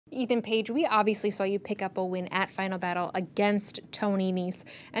Ethan Page, we obviously saw you pick up a win at Final Battle against Tony Nese.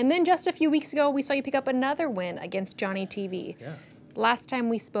 And then just a few weeks ago, we saw you pick up another win against Johnny TV. Yeah. Last time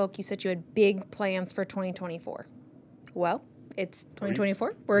we spoke, you said you had big plans for 2024. Well, it's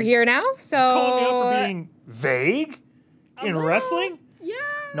 2024. We're here now, so... Calling me out for being vague in wrestling? Yeah.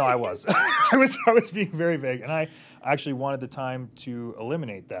 No, I was. I was being very vague, and I actually wanted the time to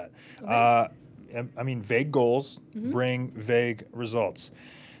eliminate that. Okay. I mean, vague goals bring vague results.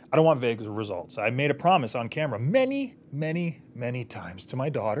 I don't want vague results. I made a promise on camera many, many, many times to my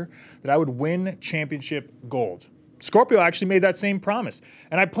daughter that I would win championship gold. Scorpio actually made that same promise.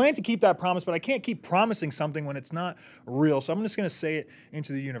 And I plan to keep that promise, but I can't keep promising something when it's not real. So I'm just going to say it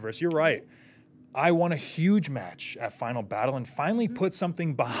into the universe. You're right. I won a huge match at Final Battle and finally put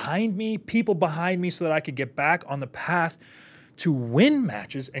something behind me, people behind me, so that I could get back on the path to win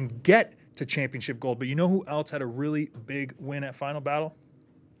matches and get to championship gold. But you know who else had a really big win at Final Battle?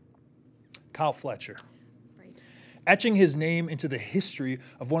 Kyle Fletcher. Right. Etching his name into the history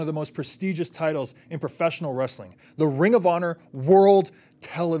of one of the most prestigious titles in professional wrestling, the Ring of Honor World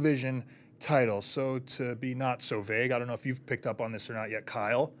Television title. So to be not so vague, I don't know if you've picked up on this or not yet,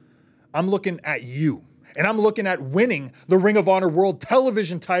 Kyle, I'm looking at you, and I'm looking at winning the Ring of Honor World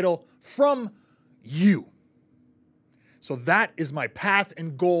Television title from you. So that is my path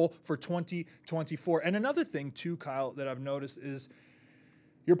and goal for 2024. And another thing too, Kyle, that I've noticed is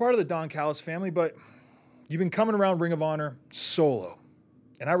you're part of the Don Callis family, but you've been coming around Ring of Honor solo,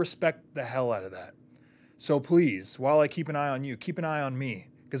 and I respect the hell out of that. So please, while I keep an eye on you, keep an eye on me,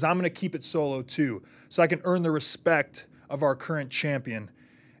 because I'm going to keep it solo too, so I can earn the respect of our current champion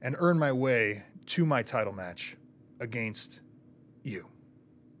and earn my way to my title match against you.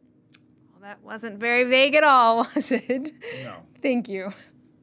 Well, that wasn't very vague at all, was it? No. Thank you.